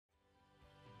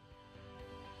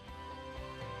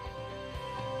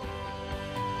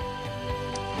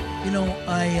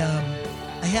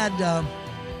I had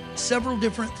several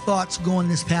different thoughts going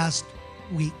this past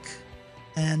week.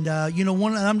 And,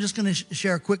 I'm just going to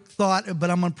share a quick thought, but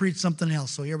I'm going to preach something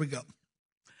else. So here we go.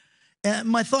 And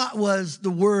my thought was the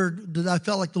word that I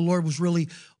felt like the Lord was really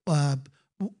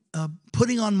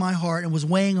putting on my heart and was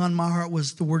weighing on my heart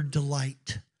was the word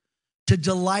delight. To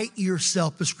delight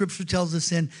yourself. The scripture tells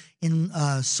us in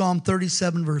Psalm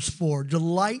 37, verse 4,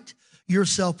 delight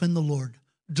yourself in the Lord.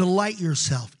 Delight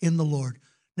yourself in the Lord.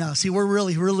 Now, see, we're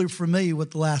really, really familiar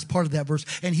with the last part of that verse.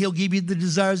 And he'll give you the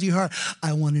desires of your heart.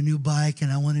 I want a new bike, and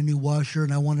I want a new washer,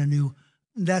 and I want a new,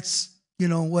 that's,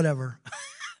 whatever.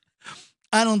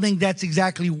 I don't think that's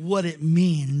exactly what it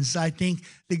means. I think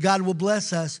that God will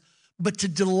bless us. But to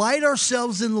delight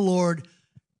ourselves in the Lord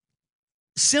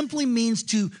simply means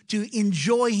to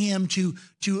enjoy him, to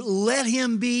let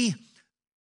him be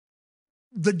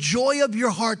the joy of your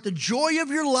heart, the joy of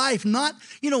your life. Not,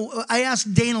 I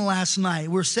asked Dana last night.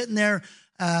 We're sitting there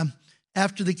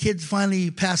after the kids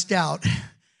finally passed out.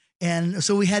 And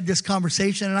so we had this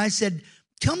conversation, and I said,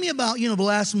 tell me about, the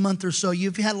last month or so.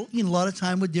 You've had a lot of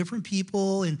time with different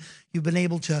people, and you've been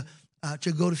able to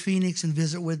go to Phoenix and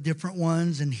visit with different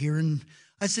ones and hear. And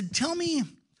I said, tell me,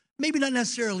 maybe not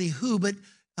necessarily who, but,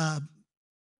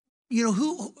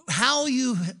 how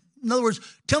you, in other words,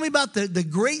 tell me about the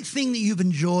great thing that you've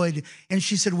enjoyed. And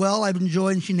she said, well, I've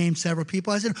enjoyed, and she named several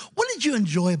people. I said, what did you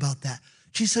enjoy about that?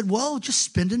 She said, well, just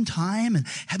spending time and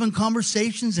having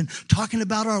conversations and talking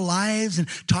about our lives and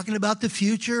talking about the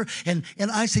future. And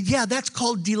I said, yeah, that's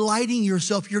called delighting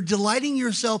yourself. You're delighting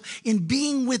yourself in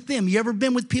being with them. You ever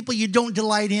been with people you don't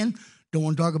delight in? Don't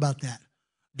want to talk about that.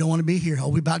 Don't want to be here. Are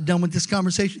we about done with this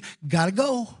conversation? Got to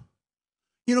go.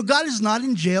 God is not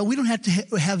in jail. We don't have to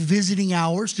have visiting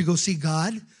hours to go see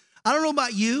God. I don't know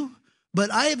about you, but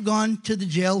I have gone to the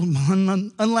jail.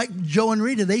 Unlike Joe and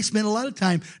Rita, they spend a lot of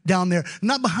time down there,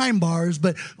 not behind bars,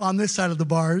 but on this side of the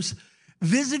bars,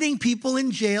 visiting people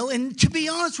in jail. And to be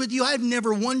honest with you, I've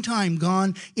never one time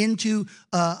gone into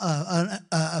a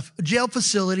jail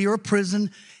facility or a prison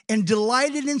and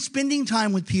delighted in spending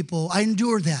time with people. I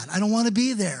endure that. I don't want to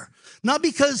be there. Not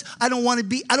because I don't want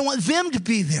them to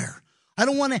be there. I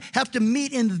don't want to have to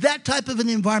meet in that type of an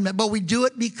environment, but we do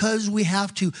it because we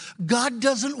have to. God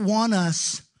doesn't want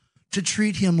us to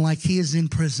treat him like he is in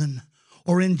prison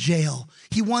or in jail.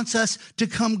 He wants us to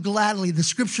come gladly. The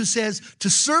scripture says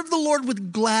to serve the Lord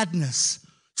with gladness.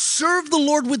 Serve the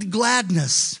Lord with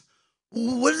gladness.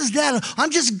 What is that?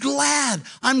 I'm just glad.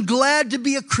 I'm glad to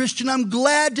be a Christian. I'm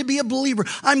glad to be a believer.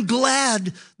 I'm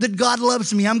glad that God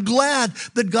loves me. I'm glad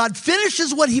that God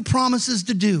finishes what he promises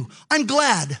to do. I'm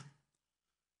glad.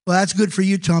 Well, that's good for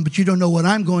you, Tom, but you don't know what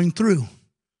I'm going through.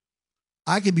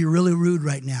 I could be really rude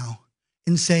right now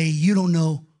and say, you don't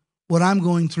know what I'm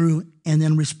going through, and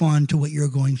then respond to what you're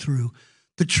going through.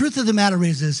 The truth of the matter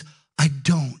is I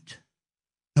don't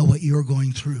know what you're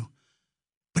going through,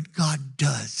 but God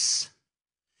does.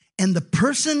 And the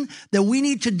person that we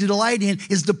need to delight in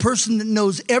is the person that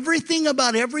knows everything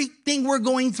about everything we're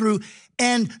going through,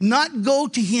 and not go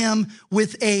to him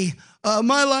with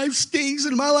my life stinks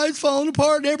and my life's falling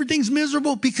apart and everything's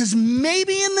miserable, because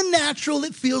maybe in the natural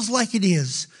it feels like it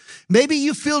is. Maybe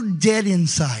you feel dead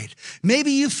inside.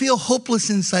 Maybe you feel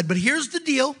hopeless inside. But here's the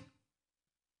deal.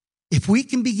 If we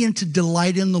can begin to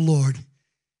delight in the Lord,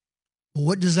 well,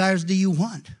 what desires do you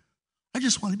want? I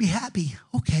just want to be happy.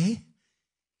 Okay.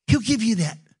 He'll give you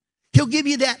that. He'll give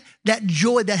you that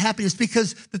joy, that happiness,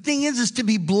 because the thing is to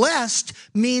be blessed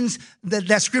means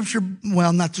that scripture,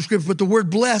 well, not the scripture, but the word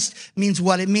blessed means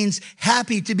what? It means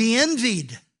happy, to be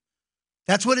envied.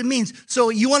 That's what it means. So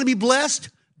you want to be blessed?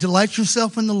 Delight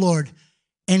yourself in the Lord,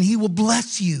 and he will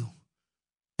bless you.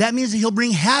 That means that he'll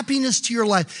bring happiness to your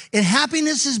life. And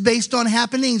happiness is based on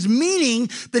happenings, meaning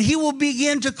that he will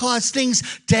begin to cause things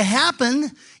to happen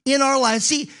in our lives.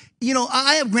 See,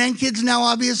 I have grandkids now,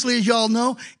 obviously, as y'all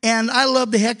know, and I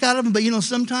love the heck out of them. But,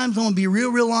 sometimes I'm going to be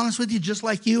real, real honest with you, just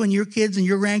like you and your kids and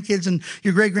your grandkids and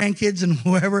your great-grandkids and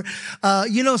whoever.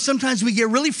 Sometimes we get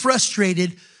really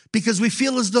frustrated because we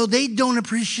feel as though they don't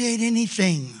appreciate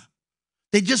anything.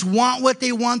 They just want what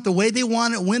they want, the way they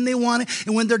want it, when they want it.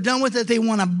 And when they're done with it, they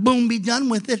want to, boom, be done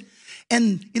with it.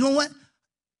 And you know what?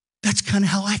 That's kind of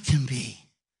how I can be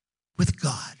with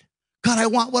God. God, I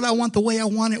want what I want, the way I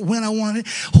want it, when I want it.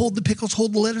 Hold the pickles,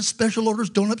 hold the lettuce, special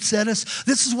orders, don't upset us.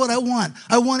 This is what I want.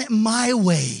 I want it my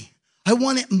way. I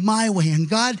want it my way. And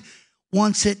God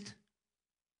wants it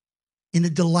in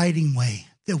a delighting way,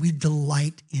 that we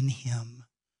delight in him.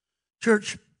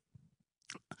 Church,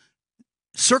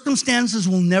 circumstances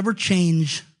will never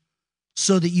change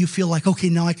so that you feel like, okay,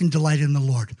 now I can delight in the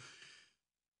Lord.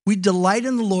 We delight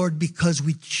in the Lord because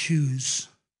we choose.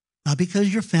 Not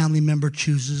because your family member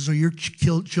chooses or your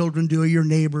children do or your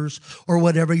neighbors or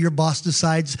whatever, your boss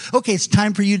decides, okay, it's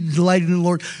time for you to delight in the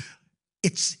Lord.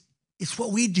 It's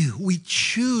what we do. We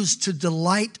choose to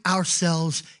delight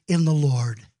ourselves in the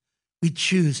Lord. We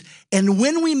choose. And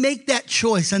when we make that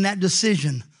choice and that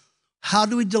decision, how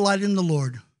do we delight in the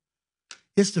Lord?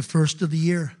 It's the first of the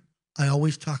year. I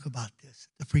always talk about this.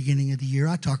 The beginning of the year.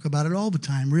 I talk about it all the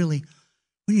time, really.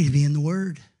 We need to be in the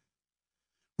Word.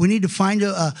 We need to find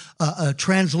a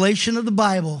translation of the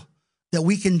Bible that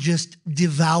we can just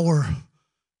devour.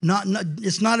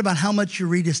 It's not about how much you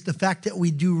read. It's the fact that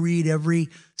we do read every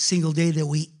single day, that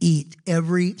we eat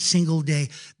every single day,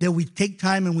 that we take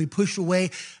time and we push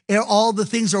away all the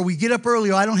things, or we get up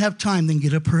early. I don't have time, then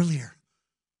get up earlier.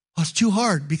 Oh, it's too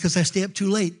hard because I stay up too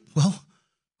late. Well,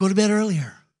 go to bed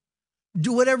earlier.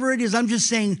 Do whatever it is. I'm just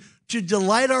saying, to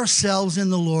delight ourselves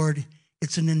in the Lord,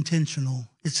 it's an intentional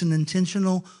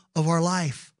of our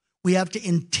life. We have to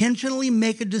intentionally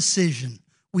make a decision.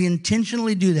 We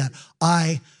intentionally do that.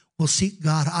 I will seek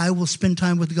God. I will spend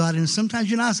time with God. And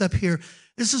sometimes, I was up here.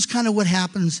 This is kind of what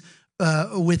happens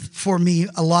for me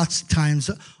lots of times.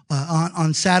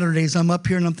 On Saturdays, I'm up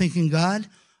here and I'm thinking, God,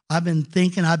 I've been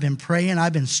thinking, I've been praying,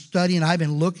 I've been studying, I've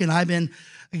been looking,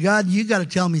 God, you got to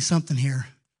tell me something here.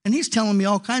 And he's telling me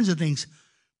all kinds of things.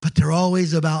 But they're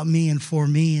always about me and for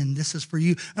me, and this is for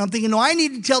you. And I'm thinking, no, I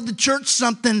need to tell the church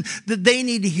something that they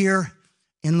need to hear.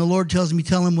 And the Lord tells me,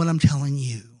 tell them what I'm telling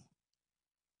you.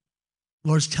 The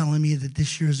Lord's telling me that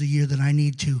this year is a year that I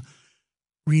need to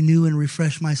renew and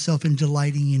refresh myself in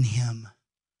delighting in Him.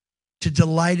 To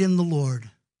delight in the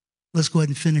Lord. Let's go ahead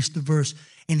and finish the verse.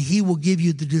 And He will give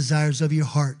you the desires of your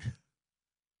heart.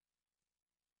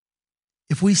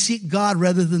 If we seek God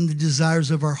rather than the desires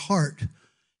of our heart,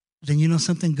 then you know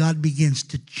something? God begins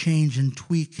to change and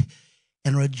tweak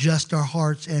and adjust our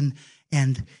hearts. And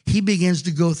He begins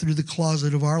to go through the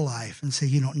closet of our life and say,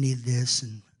 you don't need this.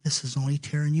 And this is only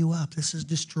tearing you up. This is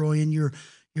destroying your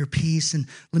peace. And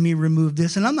let me remove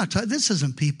this. And I'm not talking, this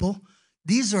isn't people.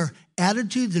 These are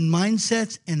attitudes and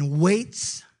mindsets and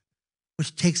weights,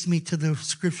 which takes me to the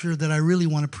scripture that I really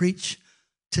want to preach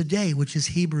today, which is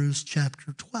Hebrews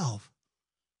chapter 12,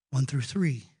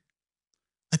 1-3.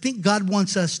 I think God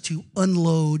wants us to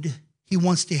unload. He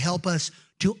wants to help us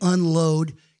to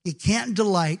unload. You can't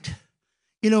delight.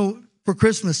 For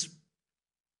Christmas,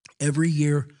 every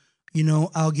year,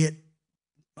 I'll get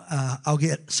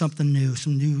something new,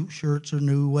 some new shirts or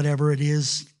new whatever it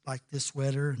is, like this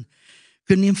sweater, and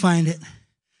couldn't even find it.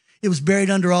 It was buried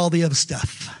under all the other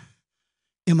stuff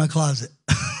in my closet.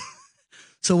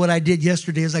 So what I did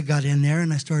yesterday is I got in there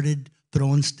and I started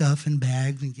throwing stuff in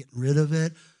bags and getting rid of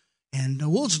it. And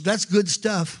that's good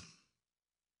stuff.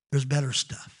 There's better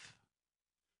stuff.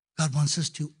 God wants us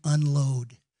to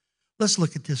unload. Let's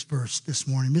look at this verse this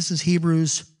morning. This is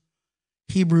Hebrews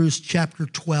chapter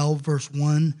 12, verse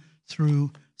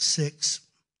 1-6.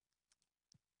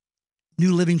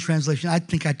 New Living Translation. I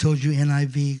think I told you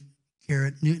NIV,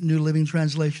 Garrett. New Living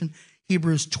Translation.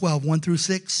 Hebrews 12,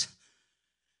 1-6.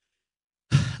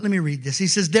 Let me read this. He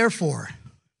says, therefore,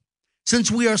 since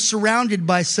we are surrounded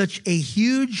by such a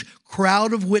huge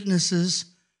crowd of witnesses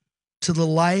to the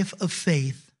life of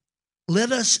faith,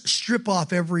 let us strip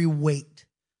off every weight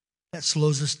that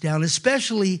slows us down,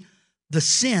 especially the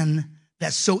sin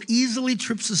that so easily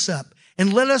trips us up,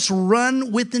 and let us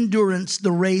run with endurance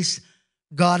the race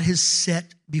God has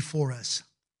set before us.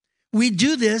 We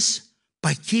do this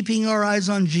by keeping our eyes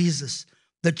on Jesus,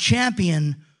 the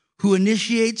champion who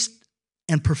initiates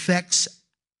and perfects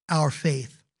our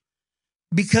faith.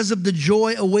 Because of the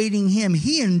joy awaiting Him,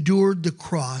 He endured the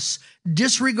cross,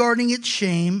 disregarding its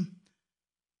shame.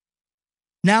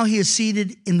 Now He is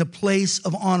seated in the place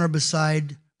of honor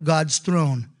beside God's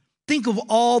throne. Think of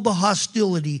all the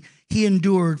hostility He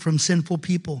endured from sinful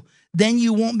people. Then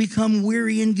you won't become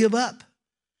weary and give up.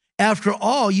 After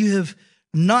all, you have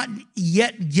not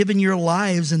yet given your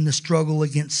lives in the struggle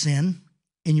against sin,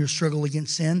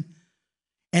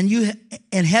 And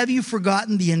have you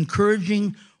forgotten the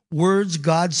encouraging words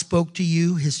God spoke to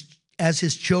you as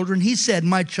His children? He said,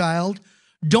 my child,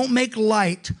 don't make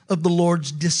light of the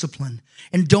Lord's discipline,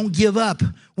 and don't give up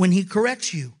when He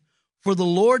corrects you. For the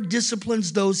Lord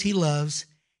disciplines those He loves,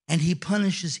 and He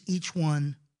punishes each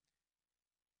one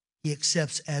He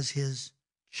accepts as His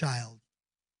child.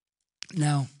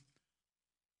 Now,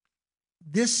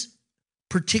 this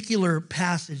particular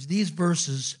passage, these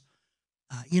verses,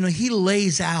 He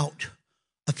lays out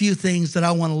a few things that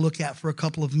I want to look at for a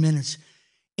couple of minutes.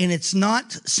 And it's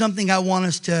not something I want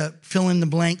us to fill in the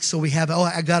blanks so we have,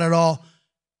 I got it all.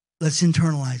 Let's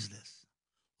internalize this.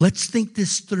 Let's think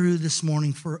this through this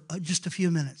morning for just a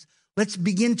few minutes. Let's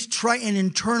begin to try and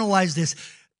internalize this.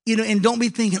 And don't be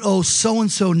thinking, oh,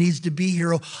 so-and-so needs to be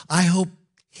here. Oh, I hope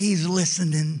he's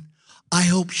listening. I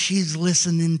hope she's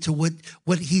listening to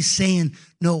what he's saying.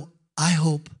 No, I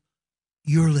hope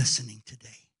you're listening today.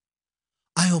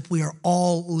 I hope we are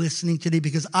all listening today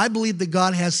because I believe that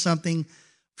God has something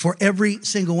for every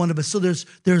single one of us. So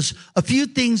there's a few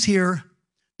things here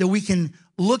that we can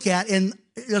look at, and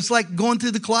it's like going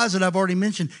through the closet I've already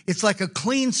mentioned. It's like a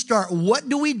clean start. What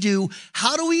do we do?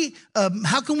 How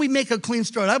can we make a clean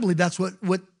start? I believe that's what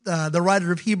the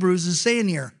writer of Hebrews is saying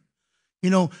here.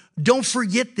 Don't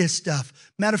forget this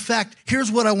stuff. Matter of fact,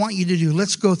 here's what I want you to do.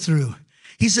 Let's go through.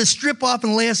 He says, strip off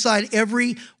and lay aside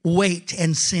every weight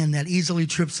and sin that easily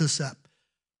trips us up.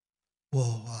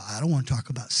 Well, I don't want to talk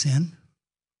about sin.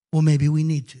 Well, maybe we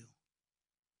need to.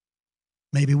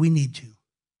 Maybe we need to.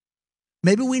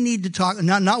 Maybe we need to talk,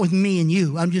 not with me and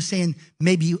you. I'm just saying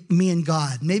maybe me and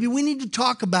God. Maybe we need to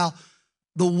talk about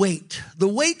the weight. The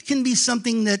weight can be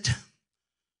something that,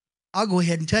 I'll go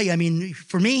ahead and tell you. I mean,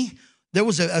 for me, there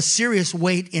was a serious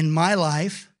weight in my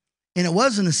life, and it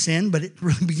wasn't a sin, but it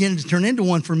really began to turn into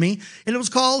one for me, and it was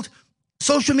called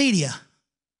social media.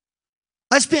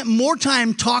 I spent more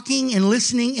time talking and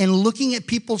listening and looking at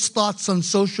people's thoughts on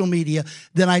social media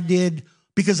than I did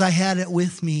because I had it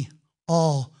with me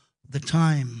all the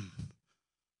time.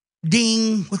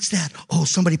 Ding, what's that? Oh,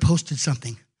 somebody posted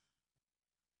something.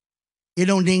 It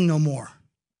don't ding no more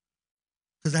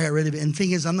because I got rid of it. And the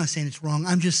thing is, I'm not saying it's wrong.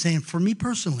 I'm just saying for me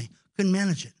personally, couldn't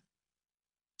manage it.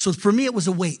 So for me, it was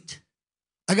a weight.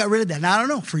 I got rid of that. Now, I don't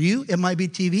know. For you, it might be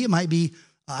TV. It might be,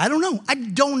 I don't know. I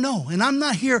don't know. And I'm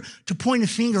not here to point a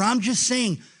finger. I'm just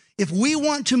saying, if we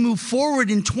want to move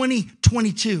forward in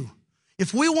 2022,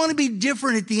 if we want to be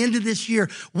different at the end of this year,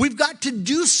 we've got to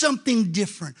do something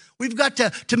different. We've got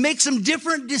to make some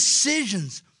different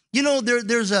decisions.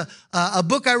 There's a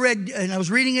book I read, and I was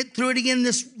reading it through it again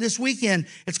this weekend.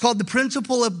 It's called The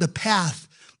Principle of the Path.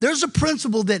 There's a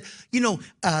principle that,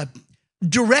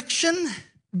 direction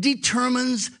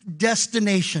determines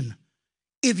destination.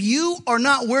 If you are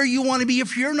not where you want to be,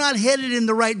 if you're not headed in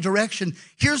the right direction,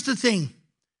 here's the thing.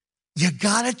 You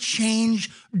got to change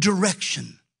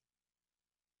direction.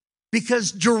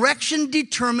 Because direction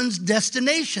determines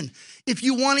destination. If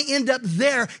you want to end up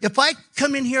there, if I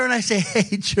come in here and I say,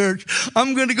 hey, church,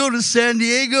 I'm going to go to San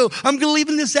Diego. I'm going to leave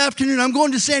in this afternoon. I'm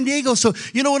going to San Diego. So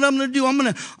you know what I'm going to do? I'm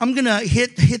going to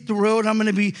hit the road. I'm going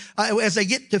to be, as I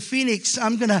get to Phoenix,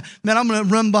 I'm going to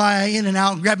run by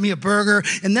In-N-Out and grab me a burger.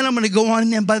 And then I'm going to go on.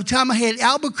 And then by the time I hit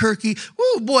Albuquerque,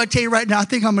 whoo, boy, I tell you right now, I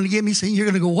think I'm going to get me saying, you're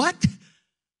going to go, what?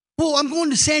 Well, I'm going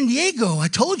to San Diego. I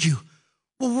told you.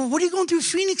 Well, what are you going through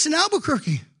Phoenix and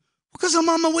Albuquerque? Because I'm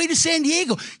on my way to San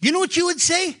Diego. You know what you would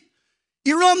say?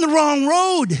 You're on the wrong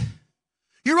road.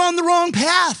 You're on the wrong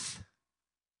path.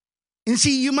 And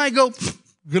see, you might go,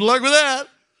 good luck with that.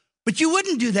 But you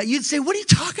wouldn't do that. You'd say, what are you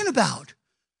talking about?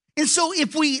 And so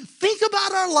if we think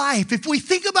about our life, if we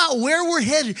think about where we're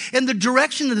headed and the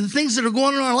direction of the things that are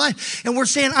going on in our life, and we're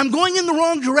saying, I'm going in the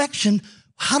wrong direction,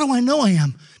 how do I know I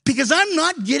am? Because I'm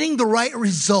not getting the right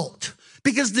result.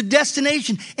 Because the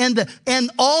destination and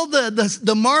all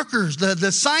the markers,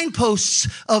 the signposts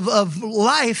of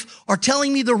life are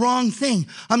telling me the wrong thing.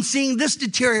 I'm seeing this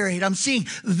deteriorate. I'm seeing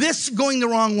this going the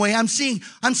wrong way. I'm seeing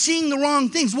the wrong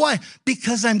things. Why?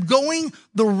 Because I'm going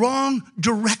the wrong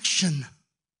direction.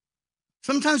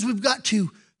 Sometimes we've got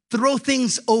to throw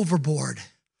things overboard.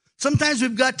 Sometimes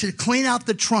we've got to clean out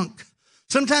the trunk.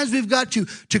 Sometimes we've got to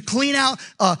clean out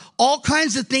all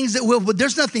kinds of things that will, but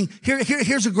there's nothing.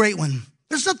 Here's a great one.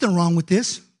 There's nothing wrong with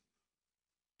this.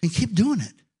 And keep doing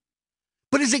it.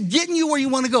 But is it getting you where you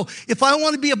want to go? If I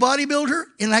want to be a bodybuilder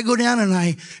and I go down and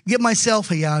I get myself,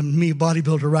 I'm me a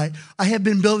bodybuilder, right? I have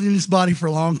been building this body for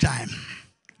a long time.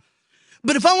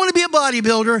 But if I want to be a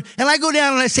bodybuilder and I go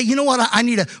down and I say, you know what, I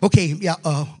need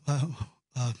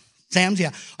Sam's,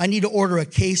 I need to order a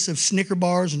case of Snicker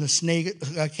bars and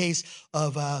a case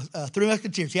of Three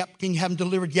Musketeers. Yep, can you have them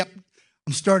delivered? Yep,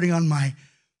 I'm starting on my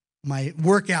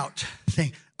workout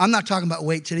thing. I'm not talking about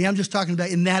weight today. I'm just talking about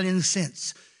in a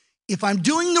sense. If I'm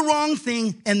doing the wrong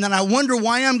thing and then I wonder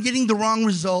why I'm getting the wrong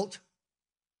result,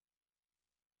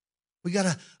 we got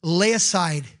to lay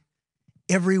aside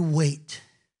every weight.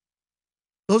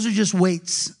 Those are just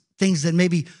weights, things that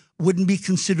maybe wouldn't be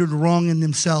considered wrong in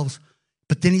themselves.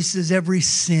 But then he says every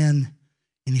sin,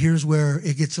 and here's where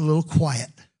it gets a little quiet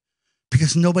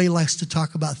because nobody likes to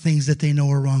talk about things that they know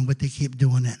are wrong, but they keep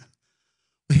doing it.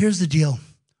 But here's the deal.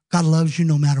 God loves you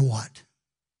no matter what.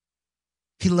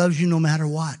 He loves you no matter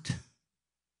what.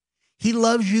 He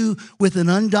loves you with an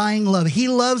undying love. He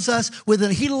loves us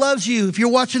he loves you. If you're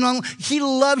watching online, he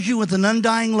loves you with an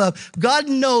undying love. God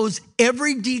knows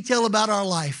every detail about our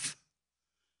life.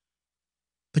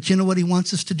 But you know what he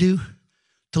wants us to do?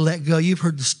 To let go. You've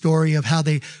heard the story of how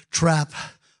they trap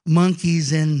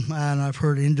monkeys in, I don't know, I've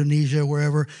heard Indonesia,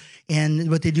 wherever. And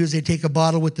what they do is they take a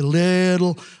bottle with the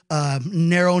little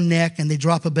narrow neck and they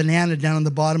drop a banana down on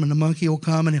the bottom, and the monkey will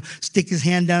come and he'll stick his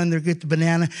hand down in there, get the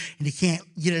banana, and he can't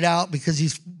get it out because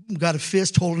he's got a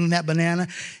fist holding that banana,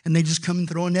 and they just come and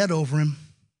throw a net over him.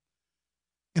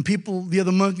 And people, the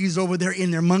other monkeys over there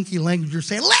in their monkey language are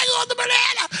saying, let go of the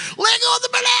banana, let go of the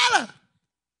banana.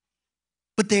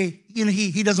 But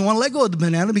he doesn't want to let go of the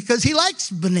banana because he likes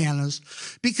bananas.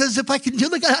 Because if I can do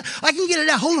it, I can get it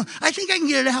out. Hold on, I think I can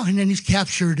get it out. And then he's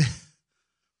captured.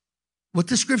 What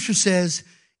the scripture says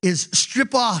is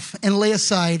strip off and lay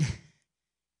aside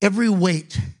every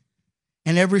weight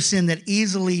and every sin that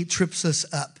easily trips us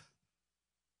up.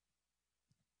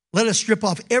 Let us strip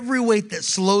off every weight that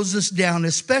slows us down,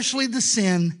 especially the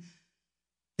sin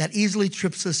that easily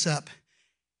trips us up.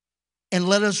 And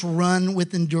let us run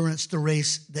with endurance the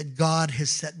race that God has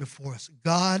set before us.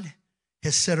 God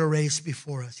has set a race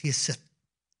before us. He has set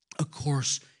a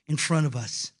course in front of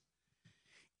us.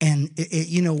 And,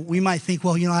 we might think,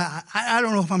 well, I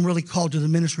don't know if I'm really called to the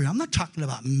ministry. I'm not talking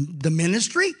about the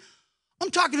ministry.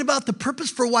 I'm talking about the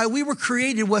purpose for why we were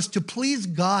created was to please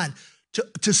God,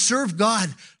 to serve God,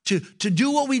 to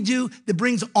do what we do that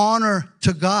brings honor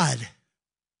to God.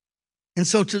 And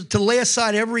so to lay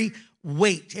aside every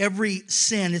weight, every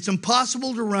sin. It's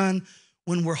impossible to run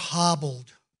when we're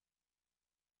hobbled.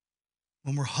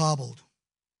 When we're hobbled.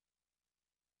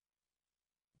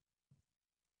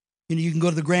 You can go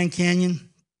to the Grand Canyon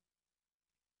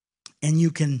and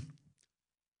you can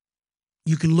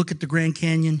look at the Grand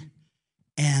Canyon,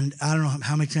 and I don't know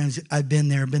how many times I've been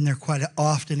there quite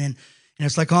often, and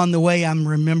it's like on the way I'm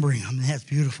remembering, that's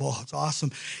beautiful, it's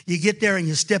awesome. You get there and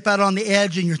you step out on the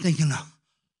edge and you're thinking,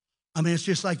 it's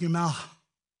just like your mouth.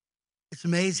 It's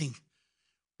amazing.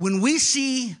 When we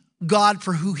see God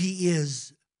for who he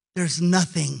is, there's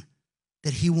nothing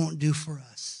that he won't do for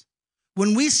us.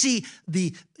 When we see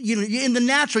in the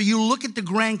natural, you look at the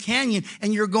Grand Canyon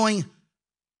and you're going,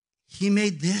 he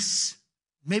made this?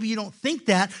 Maybe you don't think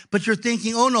that, but you're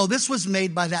thinking, oh no, this was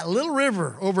made by that little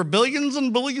river over billions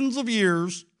and billions of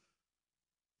years.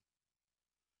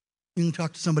 You can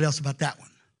talk to somebody else about that one.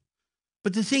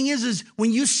 But the thing is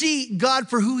when you see God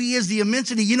for who he is, the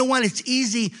immensity, you know what? It's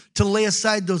easy to lay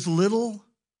aside those little,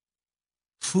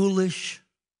 foolish,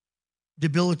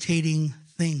 debilitating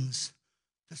things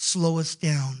that slow us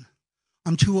down.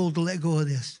 I'm too old to let go of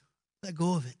this. Let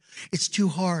go of it. It's too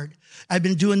hard. I've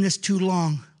been doing this too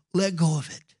long. Let go of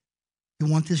it. You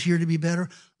want this year to be better?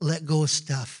 Let go of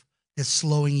stuff that's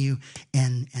slowing you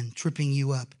and tripping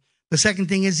you up. The second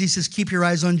thing is he says, keep your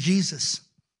eyes on Jesus.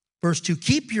 Verse 2,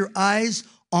 keep your eyes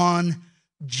on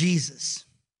Jesus.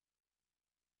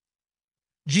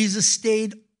 Jesus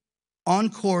stayed on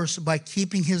course by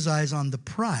keeping his eyes on the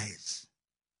prize.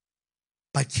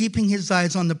 By keeping his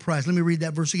eyes on the prize. Let me read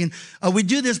that verse again. We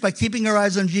do this by keeping our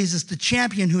eyes on Jesus, the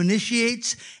champion who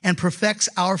initiates and perfects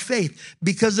our faith.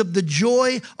 Because of the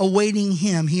joy awaiting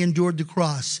him, he endured the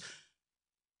cross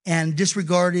and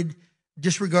disregarding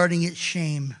its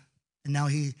shame. And now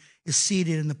he is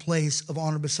seated in the place of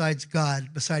honor beside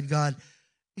God.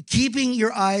 Keeping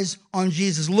your eyes on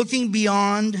Jesus, looking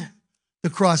beyond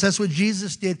the cross. That's what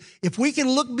Jesus did. If we can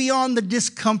look beyond the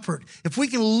discomfort, if we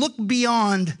can look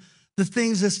beyond the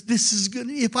things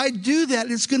if I do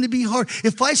that, it's going to be hard.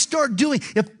 If I start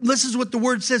this is what the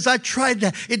word says, I tried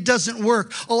that, it doesn't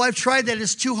work. Oh, I've tried that,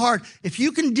 it's too hard. If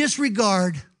you can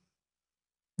disregard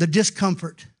the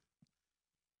discomfort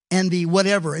and the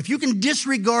whatever, if you can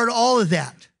disregard all of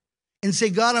that and say,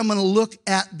 God, I'm going to look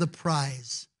at the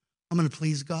prize. I'm going to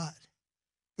please God.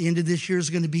 The end of this year is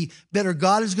going to be better.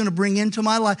 God is going to bring into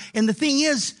my life. And the thing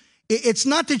is, it's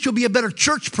not that you'll be a better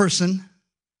church person.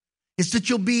 It's that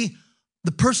you'll be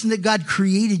the person that God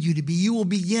created you to be. You will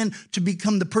begin to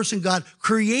become the person God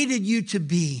created you to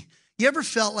be. You ever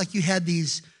felt like you had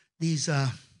these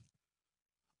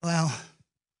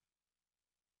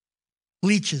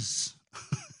leeches?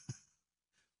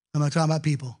 I'm not talking about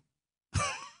people.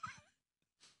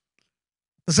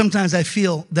 But sometimes I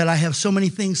feel that I have so many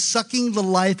things sucking the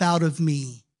life out of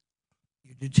me.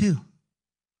 You do too.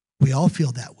 We all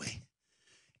feel that way.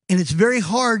 And it's very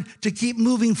hard to keep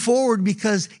moving forward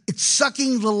because it's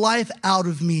sucking the life out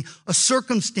of me. A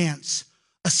circumstance,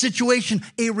 a situation,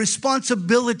 a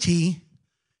responsibility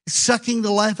is sucking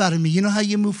the life out of me. You know how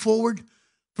you move forward?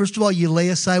 First of all, you lay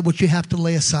aside what you have to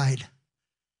lay aside.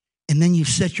 and then you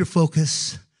set your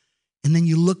focus, and then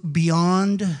you look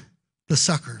beyond the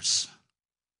suckers,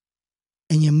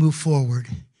 and you move forward,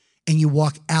 and you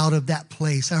walk out of that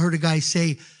place. I heard a guy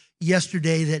say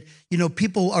yesterday that,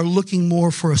 people are looking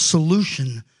more for a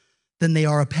solution than they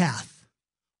are a path.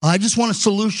 I just want a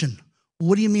solution.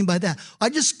 What do you mean by that?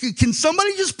 Can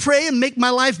somebody just pray and make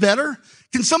my life better?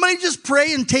 Can somebody just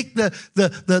pray and take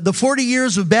the 40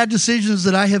 years of bad decisions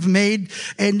that I have made,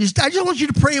 and I just want you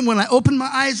to pray, and when I open my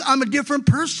eyes, I'm a different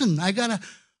person. I got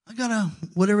a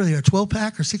whatever they are,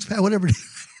 12-pack or 6-pack, whatever it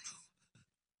is.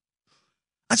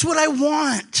 That's what I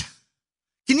want.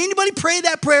 Can anybody pray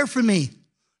that prayer for me?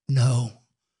 No.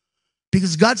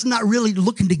 Because God's not really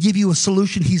looking to give you a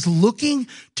solution. He's looking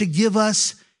to give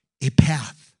us a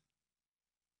path.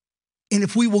 And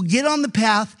if we will get on the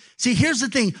path, see, here's the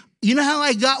thing. You know how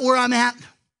I got where I'm at?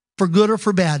 For good or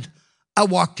for bad? I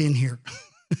walked in here.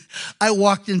 I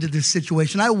walked into this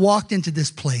situation. I walked into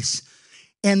this place.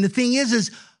 And the thing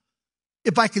is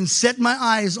if I can set my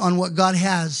eyes on what God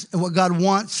has and what God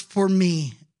wants for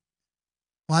me,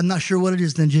 well, I'm not sure what it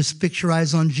is, then just fix your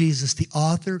eyes on Jesus, the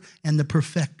author and the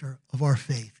perfecter of our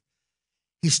faith.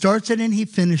 He starts it and he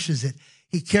finishes it.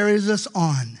 He carries us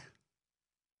on.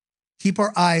 Keep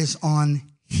our eyes on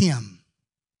him.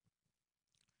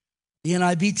 The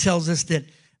NIV tells us that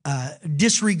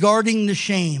disregarding the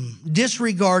shame,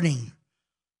 disregarding,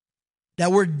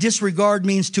 that word disregard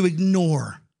means to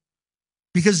ignore.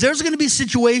 Because there's going to be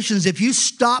situations if you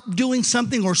stop doing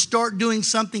something or start doing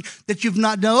something that you've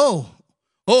not done.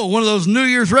 Oh, one of those New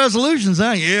Year's resolutions,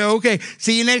 huh? Yeah, okay.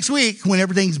 See you next week when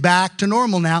everything's back to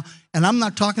normal now. And I'm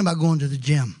not talking about going to the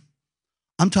gym.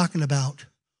 I'm talking about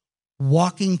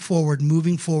walking forward,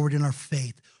 moving forward in our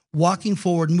faith. Walking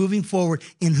forward, moving forward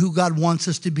in who God wants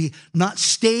us to be. Not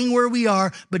staying where we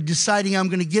are, but deciding I'm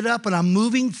going to get up and I'm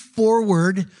moving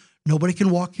forward. Nobody can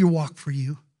walk your walk for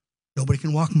you. Nobody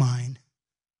can walk mine.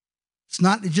 It's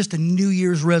not just a New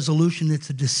Year's resolution, it's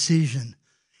a decision.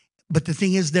 But the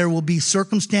thing is, there will be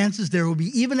circumstances, there will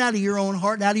be, even out of your own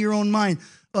heart, out of your own mind,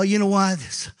 oh, you know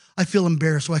what? I feel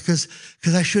embarrassed. Why? Because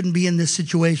I shouldn't be in this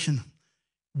situation.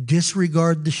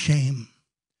 Disregard the shame.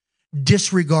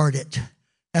 Disregard it.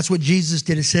 That's what Jesus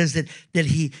did. It says that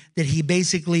he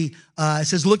basically, it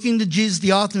says, looking to Jesus,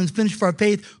 the author and finisher of our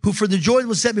faith, who for the joy that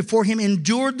was set before him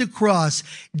endured the cross,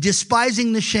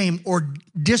 despising the shame or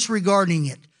disregarding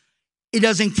it. It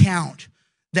doesn't count.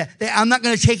 That I'm not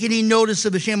going to take any notice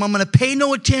of the shame. I'm going to pay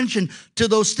no attention to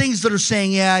those things that are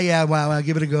saying, well, I'll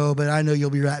give it a go, but I know you'll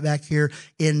be right back here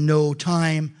in no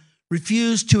time.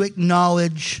 Refuse to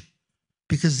acknowledge,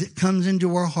 because it comes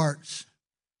into our hearts.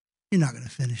 You're not going to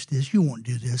finish this. You won't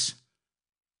do this.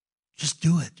 Just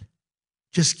do it.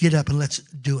 Just get up and let's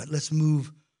do it. Let's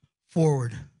move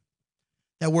forward.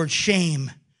 That word shame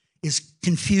is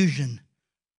confusion,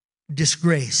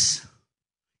 disgrace.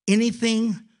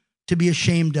 Anything to be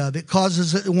ashamed of. It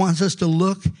wants us to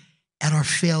look at our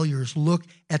failures, look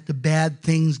at the bad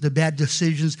things, the bad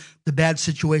decisions, the bad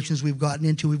situations we've gotten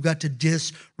into. We've got to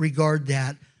disregard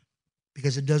that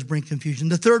because it does bring confusion.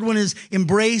 The third one is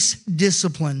embrace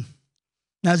discipline.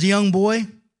 Now, as a young boy,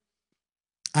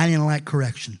 I didn't like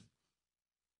correction.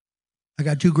 I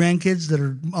got 2 grandkids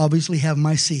that obviously have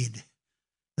my seed.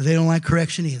 They don't like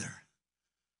correction either.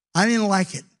 I didn't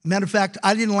like it. Matter of fact,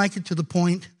 I didn't like it to the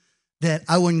point that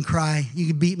I wouldn't cry. You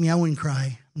could beat me, I wouldn't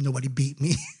cry. Nobody beat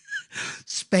me.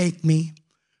 Spank me,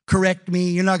 correct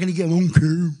me. You're not going to get,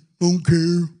 don't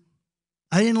care.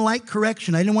 I didn't like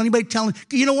correction. I didn't want anybody telling.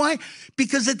 You know why?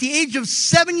 Because at the age of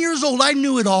 7 years old, I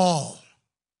knew it all.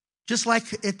 Just like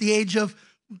at the age of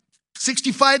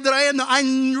 65 that I am, I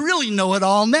really know it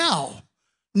all now.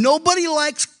 Nobody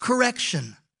likes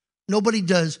correction. Nobody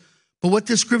does. But what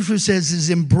this scripture says is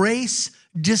embrace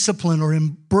discipline or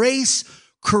embrace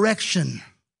correction.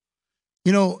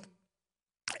 You know,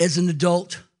 as an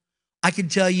adult, I can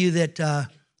tell you that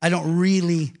I don't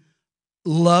really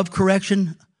love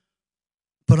correction,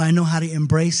 but I know how to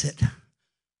embrace it.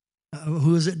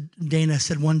 Who is it? Dana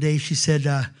said one day, she said,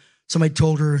 somebody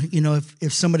told her, you know,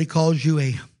 if somebody calls you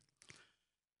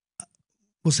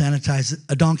we'll sanitize it,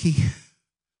 a donkey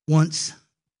once,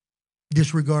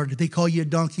 disregard it. They call you a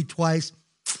donkey twice.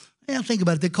 Think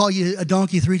about it. They call you a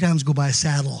donkey 3 times, go buy a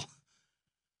saddle.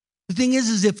 The thing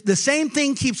is if the same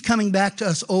thing keeps coming back to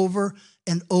us over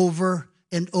and over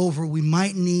and over, we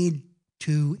might need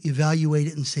to evaluate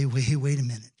it and say, wait a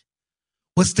minute.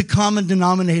 What's the common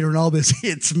denominator in all this?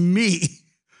 It's me.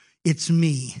 It's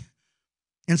me.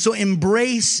 And so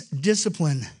embrace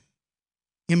discipline.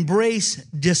 Embrace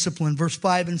discipline. Verse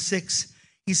 5 and 6,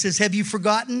 he says, have you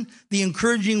forgotten the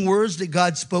encouraging words that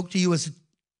God spoke to you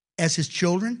as his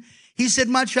children? He said,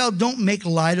 my child, don't make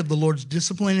light of the Lord's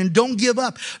discipline and don't give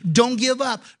up. Don't give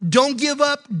up. Don't give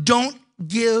up. Don't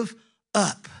give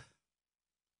up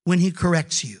when he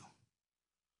corrects you.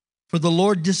 For the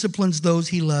Lord disciplines those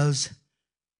he loves,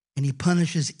 and he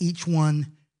punishes each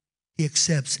one he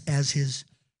accepts as his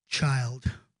child.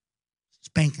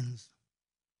 Spankings.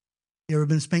 You ever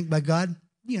been spanked by God?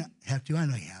 You have to. I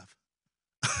know you have.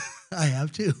 I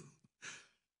have too.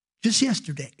 Just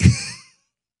yesterday.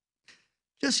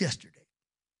 Just yesterday.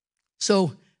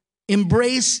 So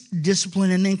embrace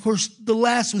discipline. And then, of course, the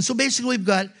last one. So basically, we've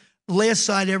got lay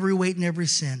aside every weight and every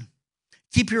sin.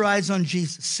 Keep your eyes on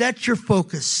Jesus. Set your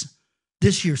focus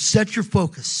this year. Set your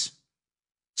focus.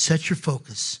 Set your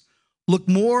focus. Look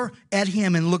more at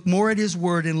him and look more at his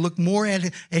word and look more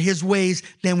at his ways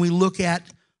than we look at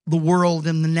the world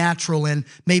and the natural and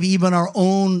maybe even our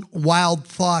own wild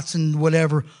thoughts and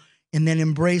whatever. And then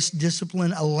embrace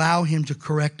discipline. Allow him to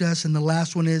correct us. And the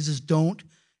last one is don't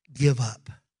give up.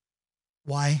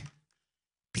 Why?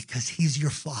 Because he's your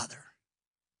Father.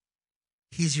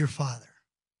 He's your Father.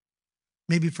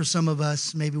 Maybe for some of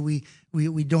us, maybe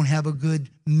we don't have a good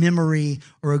memory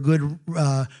or a good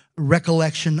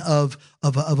recollection of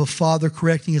a father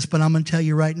correcting us. But I'm going to tell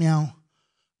you right now,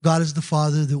 God is the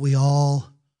Father that we all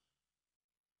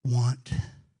want.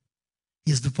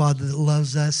 He is the Father that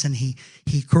loves us, and he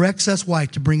corrects us. Why?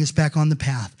 To bring us back on the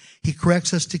path. He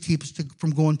corrects us to keep us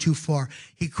from going too far.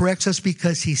 He corrects us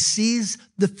because he sees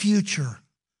the future.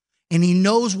 And he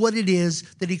knows what it is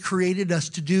that he created us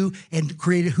to do and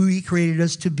created who he created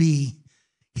us to be,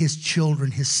 his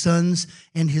children, his sons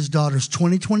and his daughters.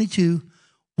 2022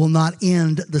 will not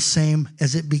end the same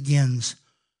as it begins.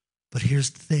 But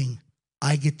here's the thing.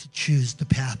 I get to choose the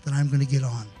path that I'm going to get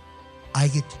on. I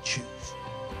get to choose.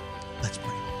 Let's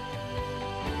pray.